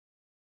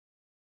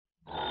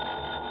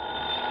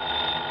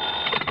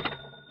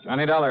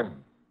Johnny Dollar.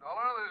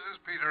 Dollar, this is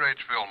Peter H.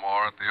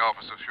 Fillmore at the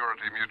Office of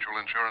Surety Mutual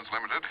Insurance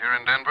Limited here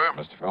in Denver.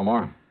 Mr.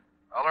 Fillmore.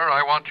 Dollar,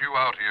 I want you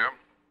out here.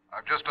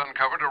 I've just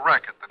uncovered a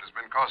racket that has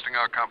been costing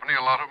our company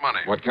a lot of money.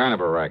 What kind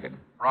of a racket?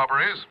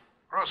 Robberies.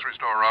 Grocery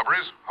store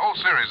robberies. Whole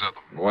series of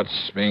them.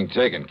 What's being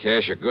taken,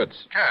 cash or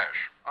goods? Cash.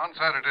 On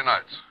Saturday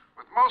nights.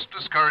 With most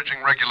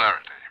discouraging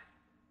regularity.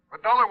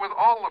 But, Dollar, with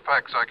all the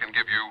facts I can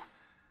give you,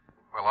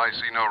 well, I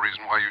see no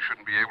reason why you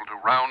shouldn't be able to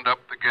round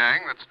up the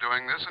gang that's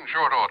doing this in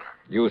short order.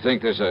 You think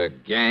there's a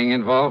gang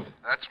involved?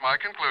 That's my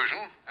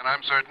conclusion, and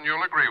I'm certain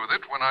you'll agree with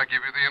it when I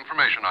give you the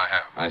information I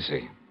have. I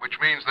see. Which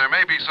means there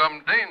may be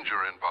some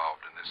danger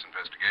involved in this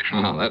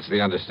investigation. Oh, that's the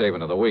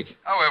understatement of the week.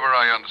 However,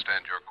 I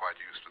understand you're quite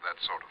used to that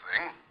sort of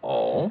thing.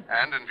 Oh?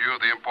 And in view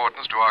of the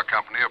importance to our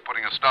company of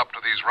putting a stop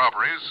to these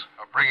robberies,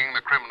 of bringing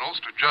the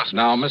criminals to justice...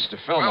 Now, Mr.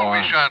 Fillmore... Well,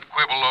 we shan't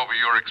quibble over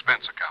your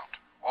expense account.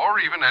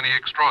 Or even any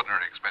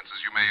extraordinary expenses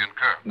you may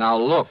incur. Now,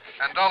 look.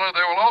 And, Dollar,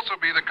 there will also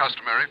be the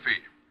customary fee.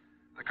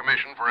 The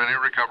commission for any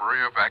recovery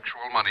of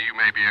actual money you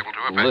may be able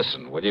to effect.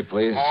 Listen, would you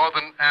please? More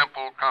than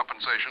ample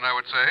compensation, I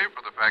would say,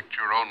 for the fact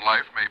your own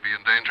life may be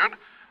endangered.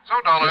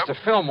 So, Dollar... Mr.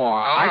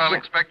 Fillmore, Dollar, I'll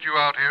expect you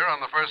out here on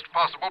the first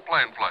possible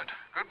plane flight.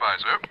 Goodbye,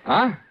 sir.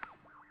 Huh?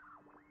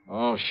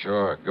 Oh,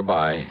 sure.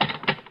 Goodbye.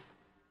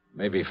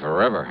 Maybe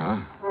forever,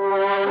 huh?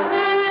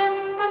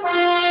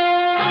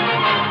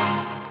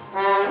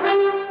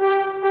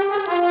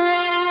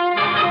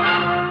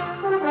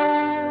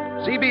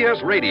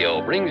 CBS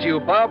Radio brings you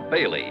Bob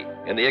Bailey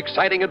in the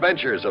exciting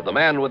adventures of the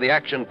man with the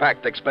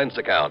action-packed expense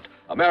account,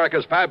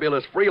 America's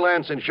fabulous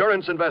freelance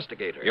insurance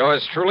investigator.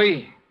 Yours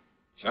truly,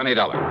 Johnny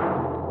Dollar.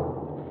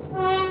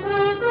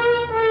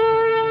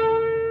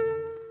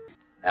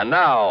 And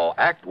now,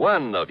 Act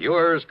One of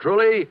yours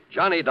truly,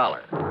 Johnny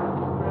Dollar.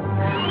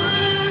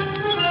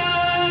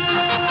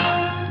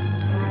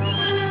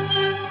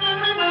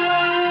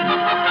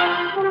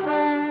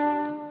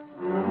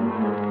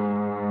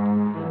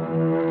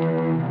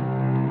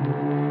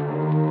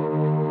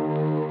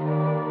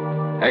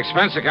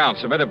 Expense account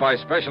submitted by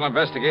Special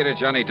Investigator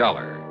Johnny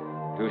Dollar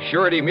to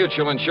Surety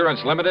Mutual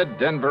Insurance Limited,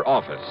 Denver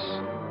office.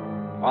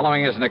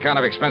 Following is an account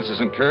of expenses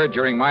incurred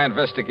during my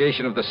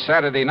investigation of the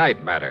Saturday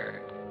night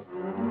matter.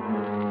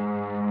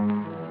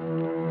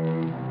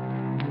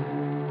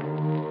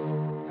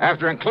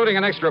 After including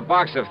an extra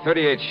box of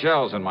 38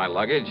 shells in my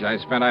luggage, I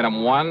spent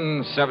item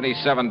 1,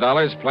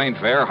 $77, plane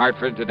fare,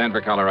 Hartford to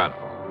Denver, Colorado.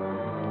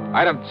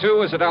 Item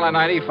 2 is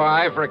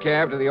 $1.95 for a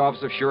cab to the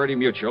office of Surety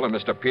Mutual and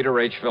Mr. Peter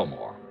H.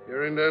 Fillmore.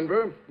 Here in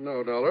Denver?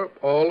 No, Dollar.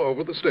 All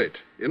over the state.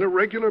 In a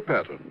regular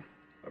pattern.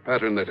 A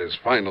pattern that has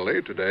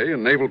finally, today,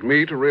 enabled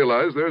me to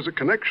realize there's a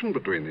connection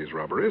between these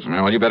robberies.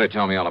 Well, you better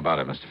tell me all about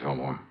it, Mr.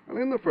 Fillmore. Well,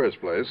 in the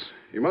first place,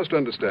 you must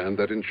understand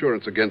that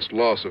insurance against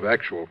loss of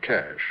actual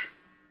cash,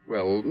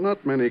 well,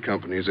 not many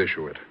companies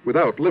issue it.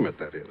 Without limit,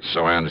 that is.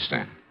 So I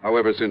understand.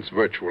 However, since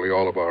virtually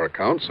all of our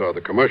accounts are the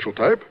commercial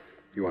type,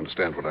 you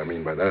understand what I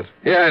mean by that?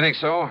 Yeah, I think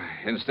so.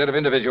 Instead of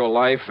individual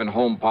life and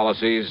home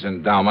policies,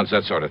 endowments,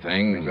 that sort of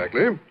thing.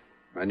 Exactly.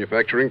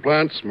 Manufacturing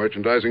plants,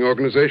 merchandising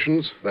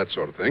organizations, that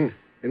sort of thing.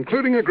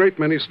 Including a great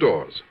many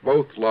stores,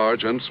 both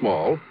large and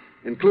small,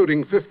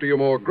 including 50 or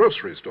more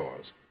grocery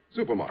stores,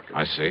 supermarkets.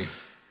 I see.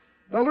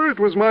 Dollar, it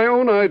was my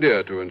own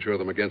idea to insure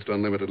them against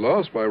unlimited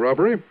loss by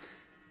robbery.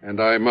 And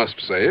I must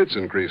say it's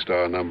increased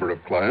our number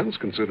of clients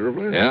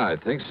considerably. Yeah, I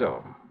think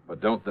so.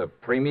 But don't the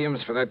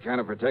premiums for that kind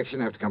of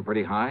protection have to come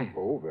pretty high?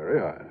 Oh, very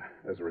high.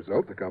 As a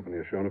result, the company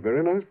has shown a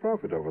very nice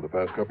profit over the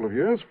past couple of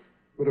years.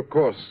 But, of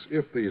course,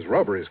 if these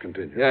robberies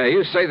continue... Yeah,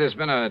 you say there's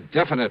been a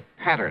definite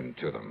pattern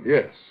to them.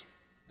 Yes.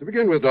 To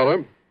begin with,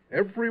 Dollar,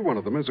 every one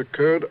of them has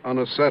occurred on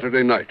a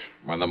Saturday night.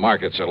 When the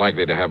markets are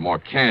likely to have more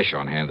cash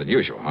on hand than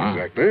usual, huh?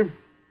 Exactly.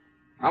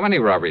 How many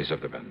robberies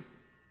have there been?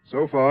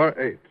 So far,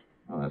 8.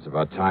 Well, that's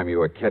about time you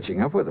were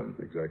catching up with them.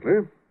 Exactly.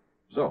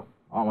 So,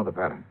 on with the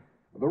pattern.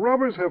 The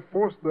robbers have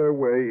forced their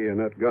way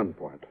in at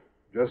gunpoint,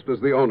 just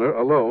as the owner,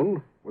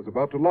 alone, was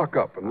about to lock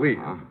up and leave.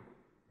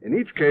 In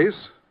each case,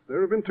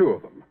 there have been 2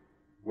 of them,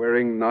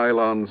 wearing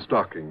nylon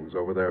stockings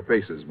over their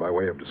faces by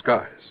way of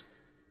disguise.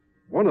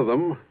 One of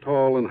them,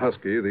 tall and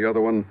husky, the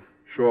other one,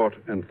 short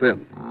and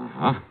thin.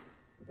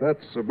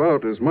 That's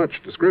about as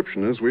much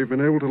description as we've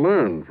been able to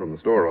learn from the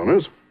store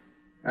owners.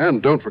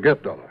 And don't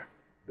forget, Dollar,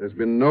 there's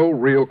been no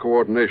real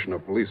coordination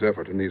of police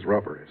effort in these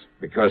robberies.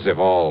 Because they've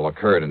all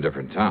occurred in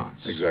different towns.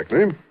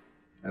 Exactly.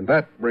 And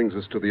that brings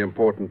us to the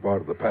important part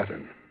of the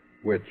pattern,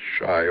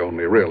 which I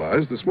only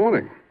realized this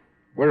morning.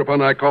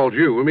 Whereupon I called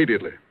you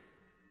immediately.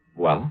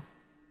 Well?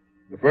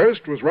 The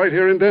first was right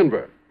here in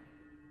Denver.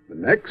 The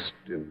next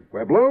in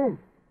Pueblo,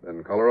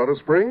 then Colorado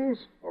Springs,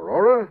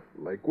 Aurora,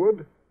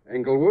 Lakewood,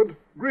 Englewood,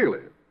 Greeley.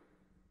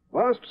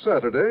 Last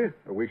Saturday,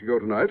 a week ago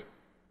tonight,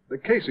 the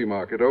Casey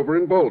Market over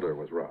in Boulder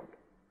was robbed.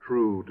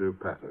 True to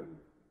pattern.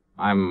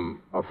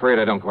 I'm afraid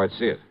I don't quite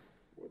see it.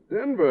 Well,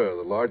 Denver,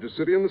 the largest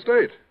city in the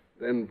state.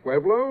 Then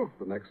Pueblo,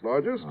 the next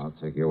largest. I'll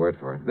take your word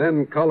for it.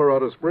 Then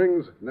Colorado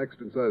Springs, next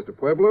in size to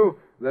Pueblo.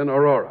 Then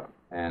Aurora.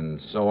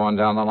 And so on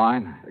down the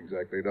line?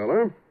 Exactly,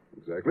 Dollar.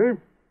 Exactly.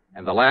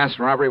 And the last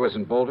robbery was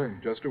in Boulder?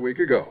 Just a week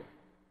ago.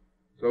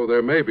 So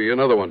there may be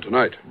another one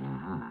tonight.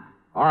 Uh-huh.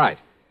 All right.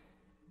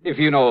 If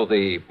you know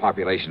the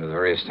population of the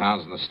various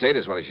towns in the state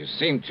as well as you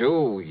seem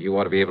to, you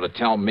ought to be able to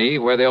tell me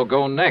where they'll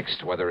go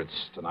next, whether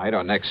it's tonight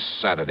or next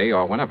Saturday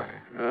or whenever.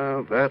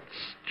 That's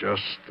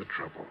just the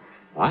trouble.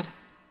 What?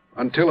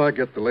 Until I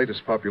get the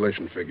latest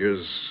population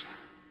figures,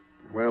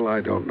 well, I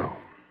don't know.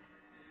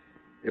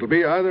 It'll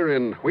be either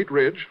in Wheat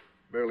Ridge,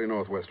 barely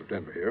northwest of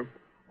Denver here,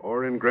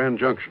 or in Grand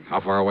Junction. How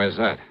far away is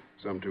that?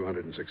 Some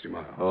 260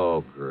 miles.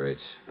 Oh, great.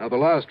 Now, the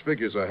last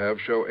figures I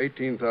have show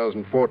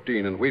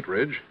 18,014 in Wheat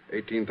Ridge,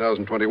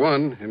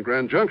 18,021 in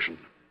Grand Junction.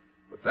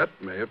 But that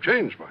may have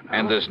changed by now.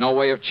 And there's no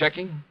way of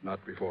checking?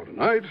 Not before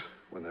tonight,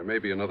 when there may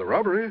be another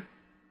robbery.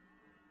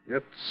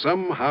 Yet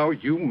somehow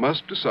you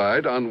must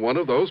decide on one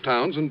of those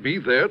towns and be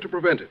there to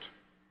prevent it.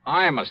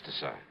 I must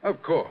decide.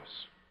 Of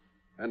course.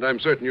 And I'm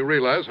certain you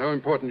realize how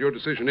important your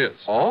decision is.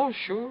 Oh,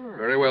 sure.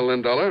 Very well,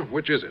 then, Dollar.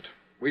 Which is it?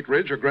 Wheat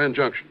Ridge or Grand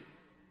Junction?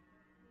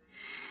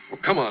 Well,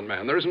 come on,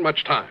 man. There isn't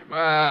much time.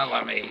 Well,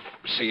 let me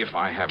see if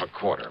I have a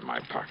quarter in my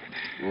pocket.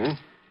 Hmm?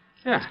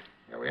 Yeah,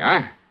 here we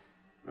are.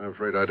 I'm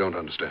afraid I don't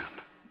understand.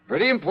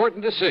 Pretty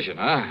important decision,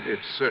 huh? It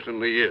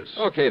certainly is.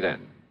 Okay,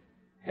 then.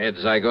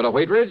 Heads, I go to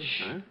Wheat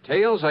Ridge. Huh?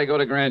 Tails, I go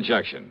to Grand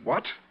Junction.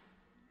 What?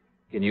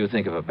 Can you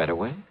think of a better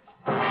way?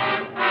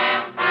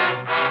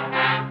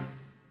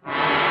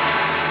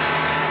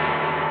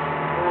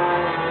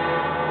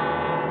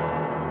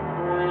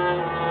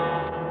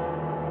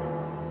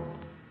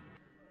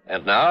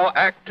 And now,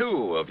 Act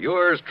Two of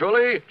yours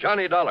truly,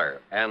 Johnny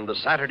Dollar, and the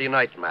Saturday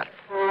Night Matter.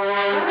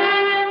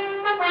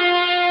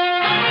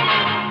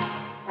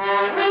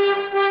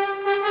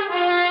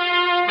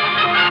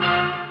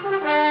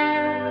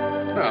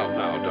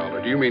 Now,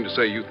 Dollar, do you mean to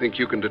say you think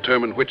you can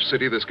determine which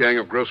city this gang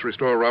of grocery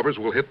store robbers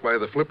will hit by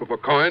the flip of a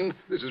coin?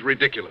 This is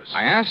ridiculous.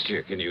 I asked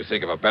you, can you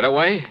think of a better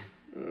way?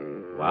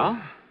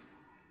 Well?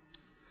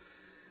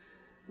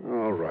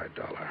 All right,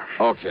 Dollar.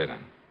 Okay,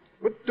 then.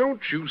 But don't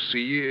you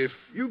see, if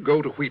you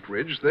go to Wheat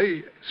Ridge,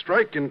 they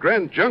strike in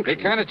Grand Junction.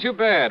 Be kind of too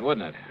bad,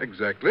 wouldn't it?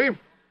 Exactly.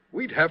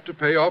 We'd have to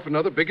pay off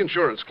another big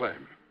insurance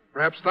claim.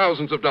 Perhaps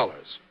thousands of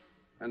dollars.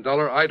 And,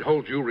 Dollar, I'd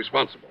hold you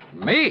responsible.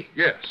 Me?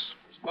 Yes.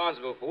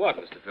 Responsible for what,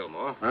 Mr.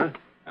 Fillmore? Huh?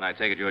 And I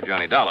take it you're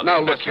Johnny Dollar. Now,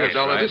 then. look That's here, right,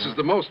 Dollar. right? This is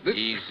the most...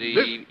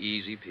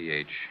 Easy,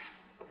 PH.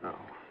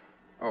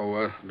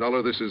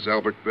 Dollar, this is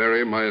Albert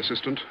Berry, my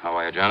assistant. How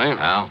are you, Johnny?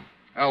 Al?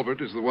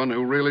 Albert is the one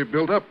who really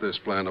built up this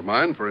plan of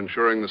mine for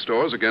insuring the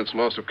stores against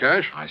loss of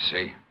cash. I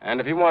see. And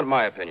if you want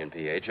my opinion,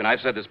 PH, and I've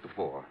said this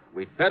before,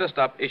 we'd better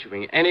stop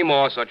issuing any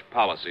more such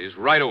policies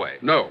right away.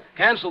 No.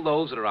 Cancel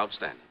those that are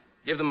outstanding.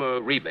 Give them a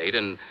rebate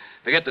and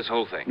forget this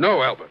whole thing.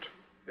 No, Albert.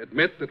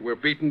 Admit that we're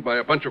beaten by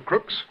a bunch of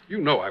crooks? You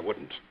know I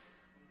wouldn't.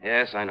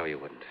 Yes, I know you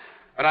wouldn't.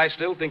 But I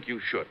still think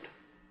you should.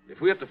 If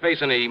we have to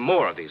face any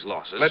more of these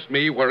losses... Let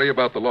me worry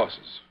about the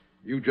losses.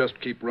 You just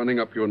keep running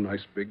up your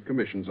nice big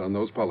commissions on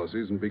those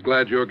policies and be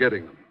glad you're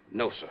getting them.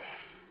 No, sir.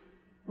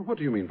 What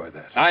do you mean by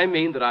that? I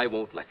mean that I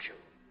won't let you.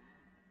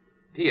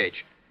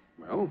 PH.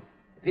 Well?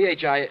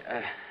 PH,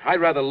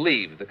 I'd rather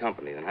leave the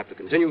company than have to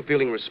continue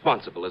feeling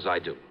responsible as I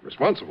do.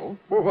 Responsible?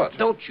 For what?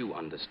 Don't you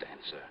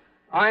understand, sir?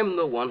 I'm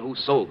the one who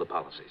sold the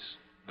policies.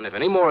 And if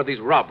any more of these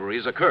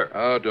robberies occur...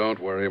 Oh, don't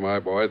worry, my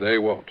boy. They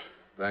won't.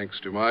 Thanks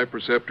to my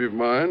perceptive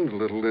mind,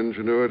 little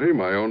ingenuity,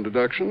 my own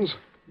deductions,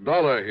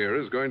 Dollar here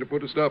is going to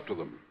put a stop to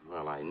them.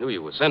 Well, I knew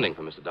you were sending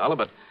for Mr. Dollar,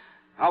 but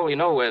how will he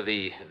know where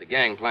the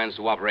gang plans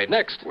to operate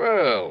next?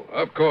 Well,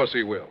 of course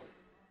he will.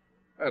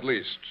 At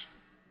least,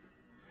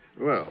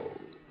 well...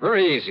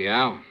 Very easy,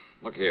 Al.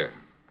 Look here.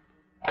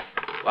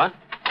 What?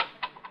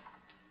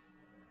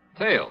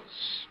 Tails.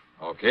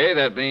 Okay,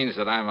 that means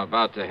that I'm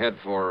about to head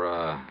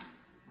for,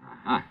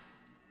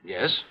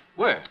 Yes?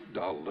 Where?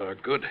 Dollar,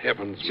 good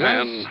heavens, Just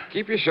man.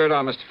 keep your shirt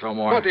on, Mr.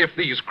 Fillmore. What if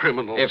these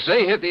criminals... If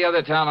they hit the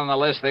other town on the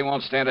list, they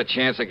won't stand a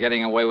chance of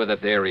getting away with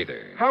it there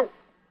either. How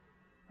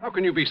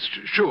can you be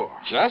sure?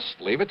 Just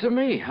leave it to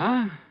me,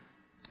 huh?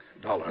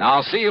 Dollar. Now,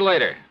 I'll see you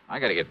later. I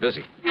gotta get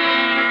busy.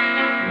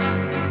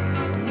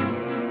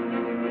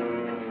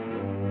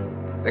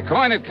 The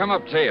coin had come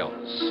up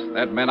tails.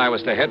 That meant I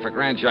was to head for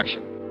Grand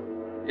Junction.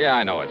 Yeah,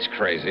 I know it's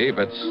crazy,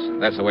 but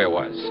that's the way it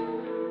was.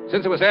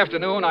 Since it was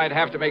afternoon, I'd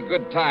have to make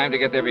good time to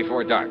get there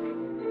before dark.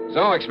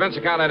 So, expense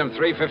account item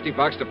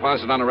 $350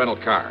 deposit on a rental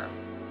car.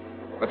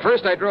 But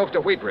first, I drove to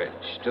Wheat Ridge,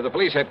 to the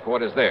police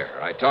headquarters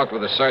there. I talked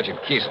with the Sergeant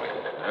Keesley.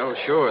 Oh,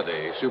 sure.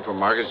 The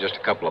supermarket's just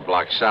a couple of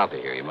blocks south of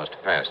here. You must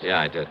have passed it. Yeah,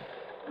 I did.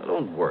 Well,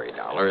 don't worry,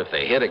 Dollar. If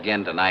they hit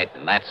again tonight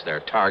and that's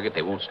their target,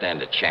 they won't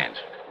stand a chance.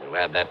 We'll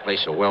have that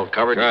place so well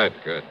covered.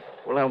 Good.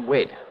 Well, now,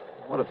 wait.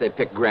 What if they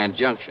pick Grand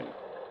Junction?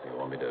 You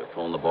want me to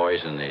phone the boys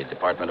in the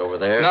department over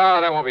there?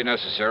 No, that won't be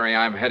necessary.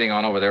 I'm heading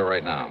on over there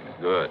right now.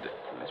 Good.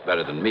 That's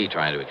better than me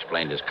trying to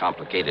explain this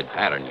complicated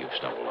pattern you've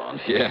stumbled on.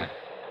 Yeah.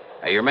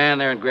 Now, your man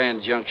there in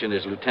Grand Junction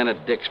is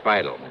Lieutenant Dick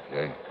Speidel.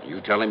 Okay. You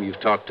tell him you've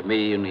talked to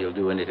me, and he'll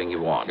do anything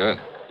you want. Good.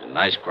 He's a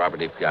nice,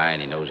 cooperative guy,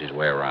 and he knows his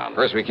way around.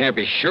 First, we can't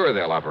be sure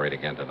they'll operate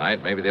again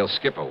tonight. Maybe they'll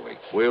skip a week.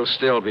 We'll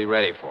still be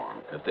ready for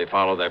them if they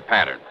follow their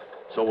pattern.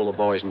 So will the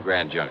boys in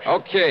Grand Junction.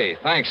 Okay,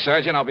 thanks,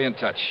 Sergeant. I'll be in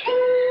touch.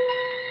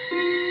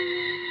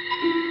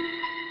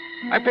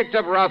 I picked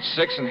up Route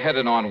 6 and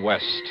headed on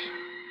west.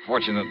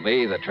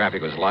 Fortunately, the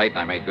traffic was light, and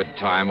I made good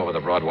time over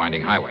the broad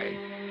winding highway.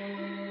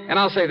 And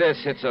I'll say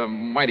this, it's a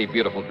mighty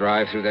beautiful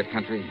drive through that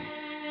country.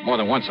 More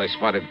than once I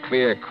spotted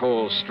clear,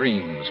 cold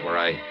streams where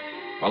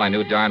I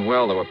knew darn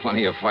well there were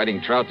plenty of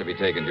fighting trout to be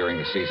taken during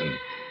the season.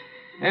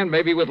 And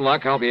maybe with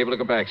luck, I'll be able to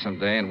go back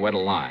someday and wet a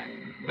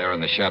line, there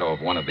in the shadow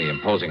of one of the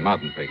imposing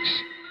mountain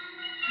peaks.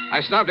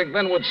 I stopped at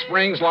Glenwood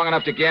Springs long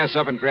enough to gas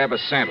up and grab a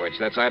sandwich.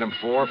 That's item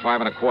 4,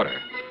 5 1/4.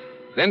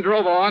 Then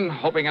drove on,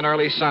 hoping an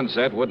early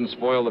sunset wouldn't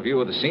spoil the view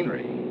of the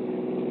scenery.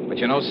 But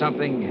you know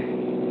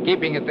something?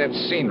 Keeping at that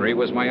scenery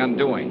was my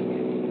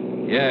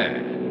undoing.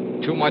 Yeah,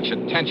 too much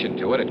attention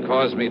to it had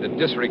caused me to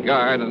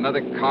disregard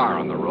another car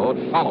on the road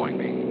following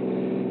me.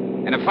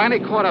 And it finally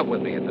caught up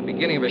with me at the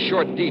beginning of a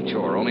short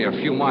detour, only a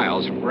few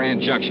miles from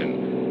Grand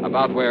Junction,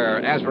 about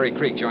where Asbury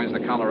Creek joins the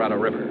Colorado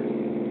River.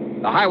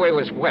 The highway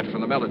was wet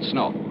from the melted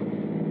snow.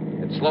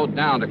 It slowed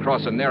down to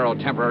cross a narrow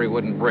temporary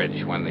wooden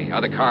bridge when the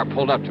other car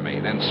pulled up to me,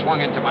 then swung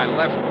into my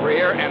left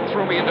rear and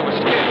threw me into a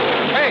skid.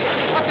 Hey,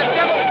 what the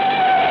devil?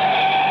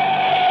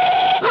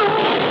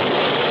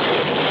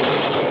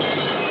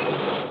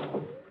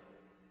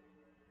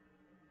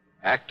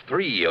 Act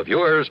 3 of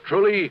yours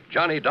truly,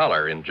 Johnny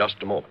Dollar, in just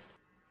a moment.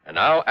 And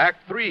now,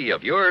 Act 3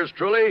 of yours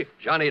truly,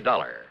 Johnny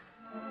Dollar.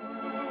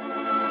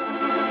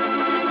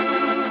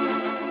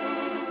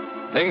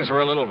 Things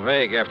were a little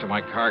vague after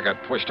my car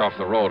got pushed off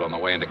the road on the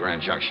way into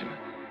Grand Junction.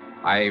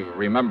 I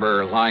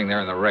remember lying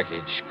there in the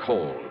wreckage,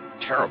 cold,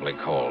 terribly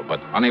cold,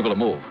 but unable to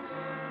move.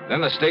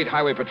 Then the state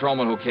highway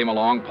patrolman who came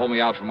along pulled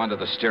me out from under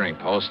the steering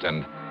post,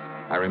 and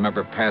I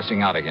remember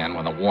passing out again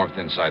when the warmth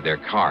inside their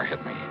car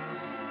hit me.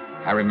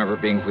 I remember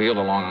being wheeled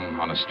along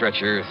on a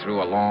stretcher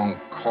through a long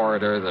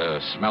corridor,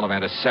 the smell of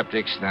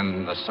antiseptics,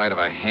 then the sight of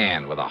a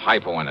hand with a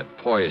hypo in it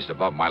poised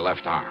above my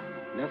left arm.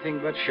 Nothing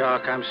but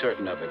shock, I'm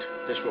certain of it.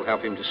 This will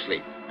help him to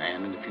sleep.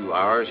 And in a few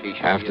hours, he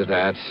should After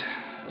that,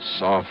 a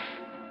soft,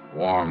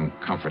 warm,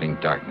 comforting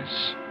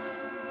darkness.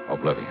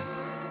 Oblivion.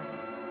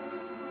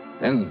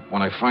 Then,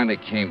 when I finally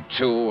came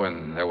to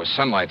and there was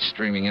sunlight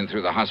streaming in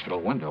through the hospital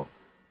window...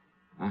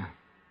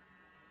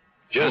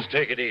 Just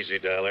take it easy,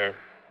 Dollar.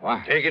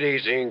 What? Take it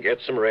easy and get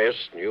some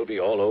rest, and you'll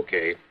be all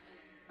okay.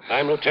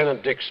 I'm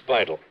Lieutenant Dick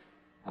Spidle.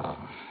 Oh...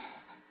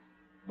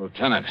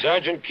 Lieutenant.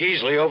 Sergeant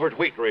Keesley over at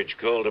Wheat Ridge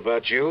called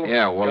about you.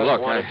 Yeah, well, Just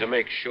look, wanted to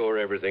make sure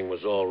everything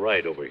was all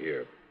right over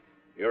here.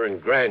 You're in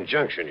Grand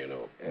Junction, you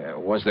know.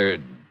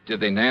 Did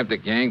they nab the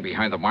gang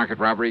behind the market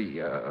robbery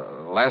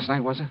last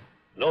night, was it?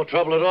 No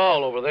trouble at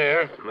all over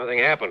there. Nothing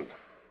happened.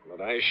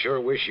 But I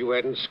sure wish you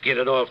hadn't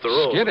skidded off the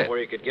road Skidded? before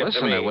you could get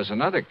Listen, to me. there was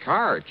another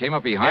car. It came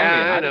up behind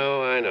me.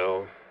 Yeah, I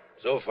know.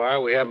 So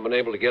far, we haven't been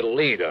able to get a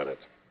lead on it.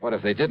 What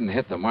if they didn't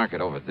hit the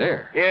market over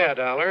there? Yeah,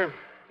 Dollar.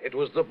 It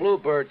was the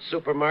Bluebird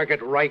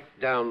supermarket right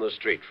down the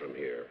street from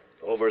here.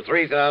 Over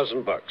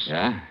 $3,000.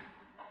 Yeah?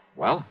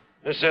 Well?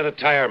 A set of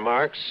tire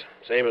marks,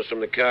 same as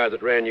from the car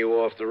that ran you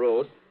off the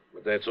road,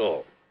 but that's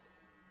all.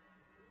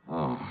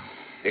 Oh.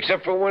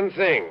 Except for one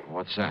thing.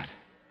 What's that?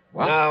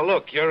 What? Now,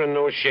 look, you're in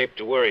no shape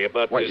to worry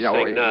about this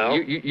thing now.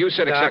 You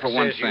said except for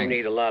one Doc says thing. You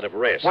need a lot of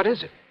rest. What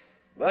is it?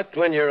 But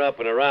when you're up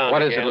and around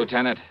What is again, it,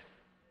 Lieutenant?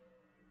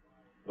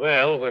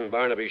 Well, when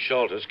Barnaby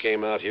Schultes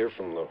came out here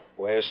from the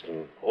west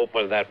and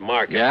opened that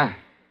market... Yeah?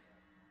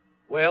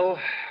 Well,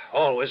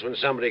 always when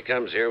somebody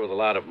comes here with a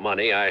lot of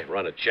money, I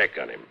run a check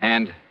on him.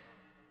 And?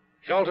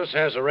 Schultes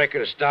has a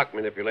record of stock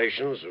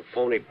manipulations, of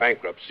phony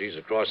bankruptcies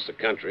across the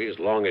country as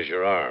long as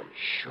your arm.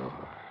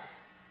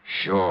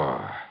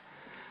 Sure.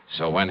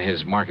 So when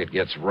his market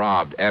gets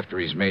robbed after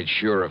he's made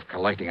sure of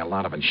collecting a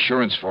lot of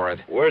insurance for it...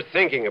 Worth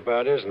thinking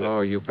about, isn't it? Oh,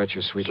 you bet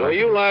your sweet So life.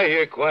 you lie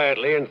here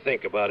quietly and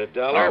think about it,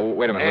 Dollar. Oh,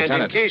 wait a minute, and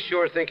Lieutenant. In case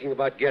you're thinking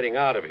about getting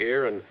out of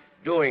here and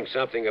doing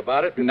something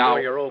about it before Now,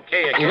 you're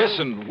okay again...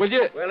 Listen, will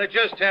you... Well, it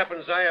just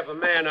happens I have a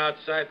man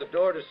outside the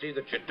door to see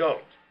that you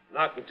don't.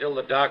 Not until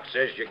the doc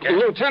says you can.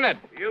 Lieutenant!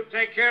 You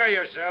take care of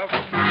yourself.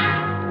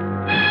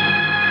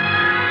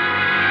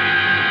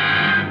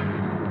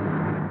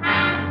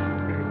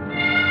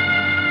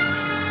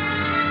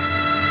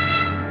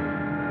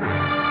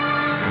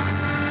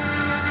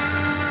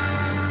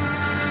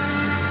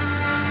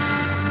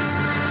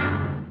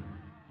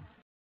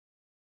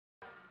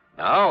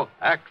 Now,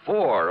 Act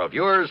 4 of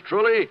yours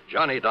truly,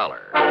 Johnny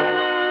Dollar.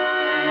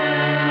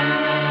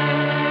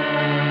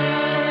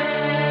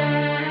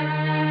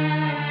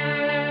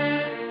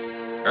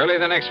 Early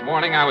the next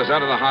morning, I was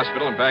out of the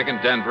hospital and back in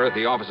Denver at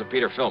the office of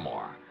Peter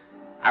Fillmore.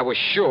 I was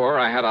sure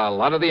I had a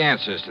lot of the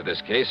answers to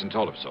this case and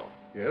told him so.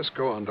 Yes,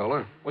 go on,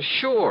 Dollar. Well,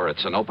 sure,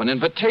 it's an open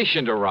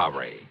invitation to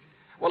robbery.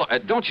 Well,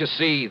 don't you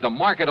see, the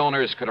market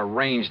owners could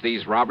arrange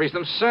these robberies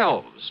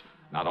themselves.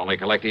 Not only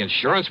collect the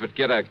insurance, but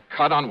get a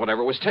cut on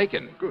whatever was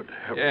taken. Good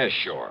heavens. Yeah,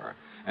 sure.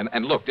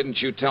 And look, didn't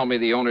you tell me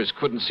the owners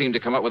couldn't seem to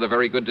come up with a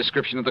very good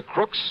description of the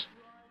crooks?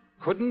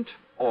 Couldn't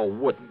or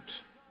wouldn't?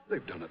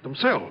 They've done it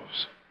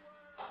themselves.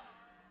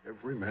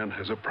 Every man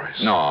has a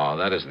price. No,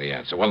 that isn't the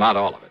answer. Well, not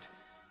all of it.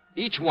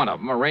 Each one of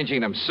them,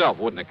 arranging himself,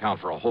 wouldn't account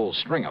for a whole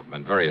string of them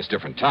in various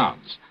different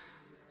towns.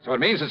 So it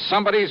means that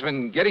somebody's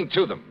been getting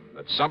to them,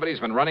 that somebody's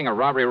been running a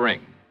robbery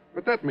ring.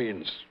 But that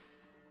means...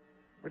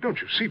 Why,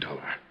 don't you see,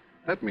 Dollar?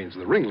 That means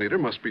the ringleader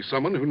must be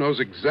someone who knows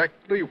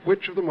exactly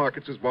which of the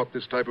markets has bought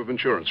this type of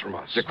insurance from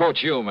us. To quote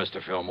you,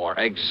 Mr. Fillmore,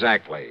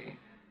 exactly.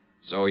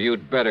 So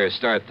you'd better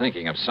start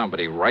thinking of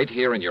somebody right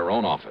here in your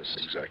own office.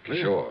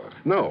 Exactly? Sure.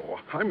 No,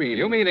 I mean...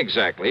 You mean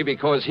exactly,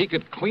 because he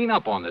could clean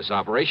up on this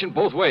operation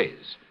both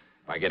ways.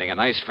 By getting a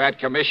nice fat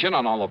commission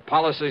on all the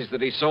policies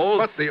that he sold.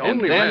 But the only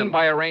and then man...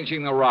 by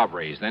arranging the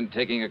robberies, then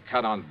taking a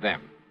cut on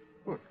them.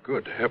 Well,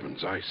 good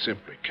heavens, I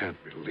simply can't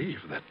believe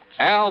that...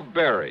 Al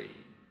Berry,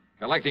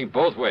 collecting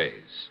both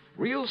ways.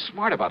 Real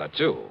smart about it,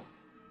 too.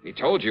 He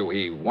told you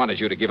he wanted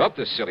you to give up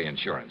this silly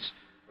insurance,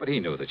 but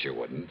he knew that you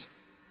wouldn't.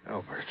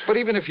 Albert. But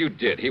even if you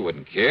did, he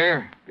wouldn't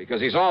care,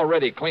 because he's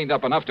already cleaned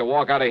up enough to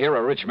walk out of here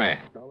a rich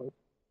man.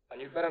 And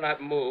you'd better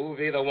not move,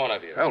 either one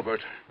of you.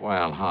 Albert.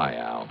 Well, hi,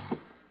 Al.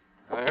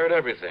 I heard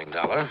everything,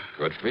 Dollar.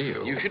 Good for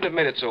you. You shouldn't have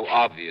made it so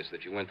obvious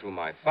that you went through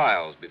my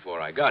files before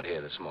I got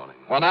here this morning.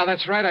 Well, now,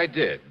 that's right, I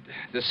did.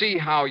 To see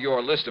how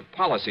your list of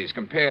policies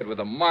compared with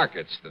the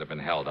markets that have been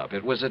held up.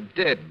 It was a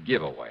dead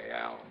giveaway,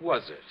 Al.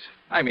 Was it?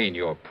 I mean,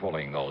 you're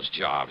pulling those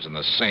jobs in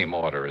the same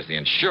order as the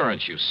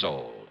insurance you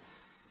sold.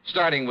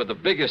 Starting with the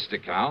biggest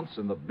accounts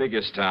in the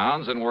biggest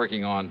towns and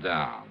working on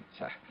down.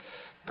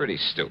 Pretty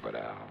stupid,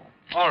 Al.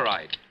 All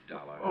right,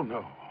 Dollar. Oh,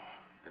 no.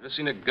 Ever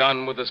seen a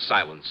gun with a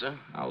silencer?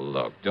 Now,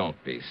 look, don't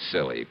be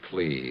silly,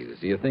 please.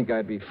 Do you think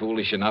I'd be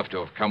foolish enough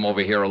to have come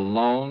over here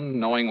alone,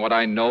 knowing what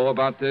I know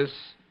about this?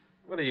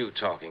 What are you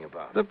talking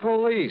about? The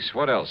police.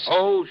 What else?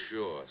 Oh,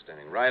 sure.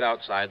 Standing right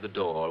outside the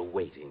door,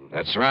 waiting.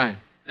 That's right.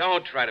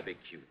 Don't try to be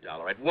cute,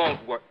 Dollar. It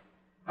won't work.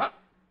 Huh?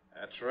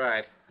 That's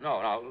right.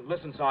 No,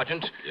 listen,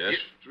 Sergeant.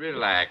 Just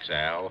relax,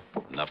 Al.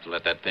 Enough to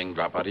let that thing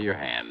drop out of your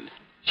hand.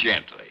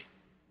 Gently.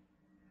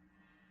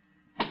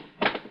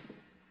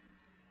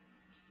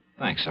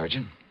 Thanks,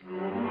 Sergeant.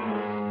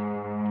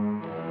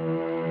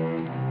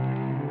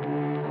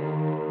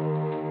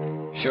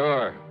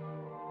 Sure.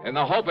 In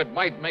the hope it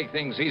might make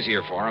things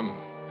easier for him,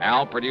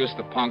 Al produced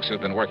the punks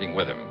who'd been working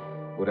with him,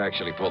 who'd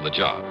actually pulled the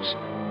jobs.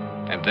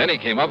 And then he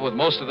came up with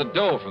most of the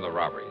dough from the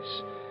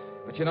robberies.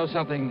 But you know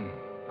something?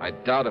 I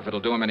doubt if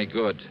it'll do him any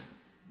good,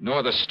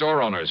 nor the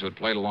store owners who'd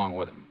played along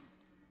with him.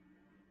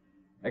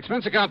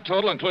 Expense account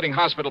total, including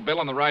hospital bill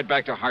on the ride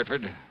back to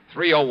Hartford,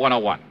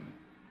 $30101.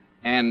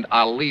 And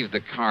I'll leave the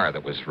car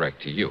that was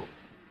wrecked to you.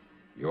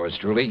 Yours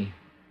truly,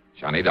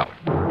 Johnny Dollar.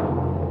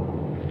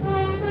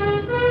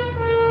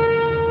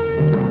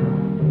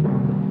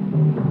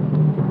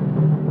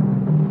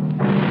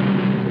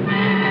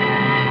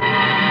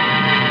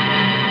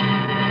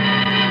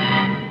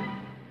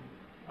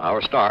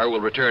 Our star will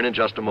return in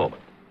just a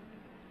moment.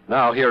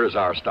 Now, here is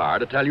our star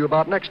to tell you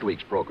about next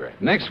week's program.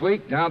 Next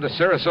week, down to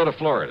Sarasota,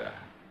 Florida,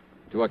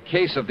 to a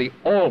case of the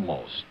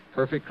almost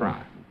perfect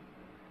crime.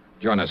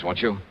 Join us, won't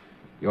you?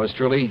 Yours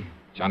truly,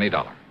 Johnny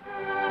Dollar.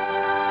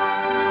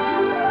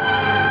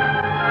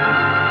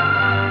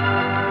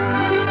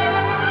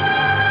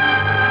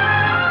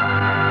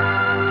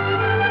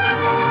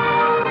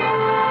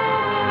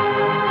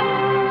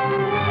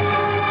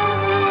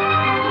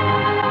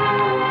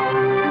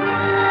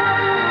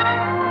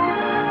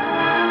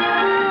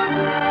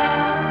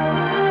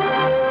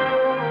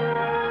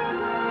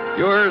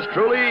 Yours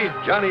truly,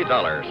 Johnny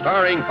Dollar,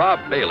 starring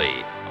Bob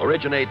Bailey.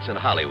 Originates in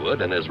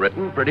Hollywood and is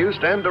written,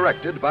 produced, and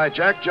directed by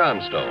Jack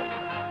Johnstone.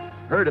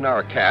 Heard in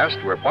our cast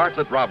were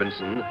Bartlett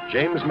Robinson,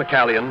 James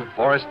McCallion,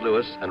 Forrest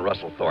Lewis, and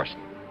Russell Thorson.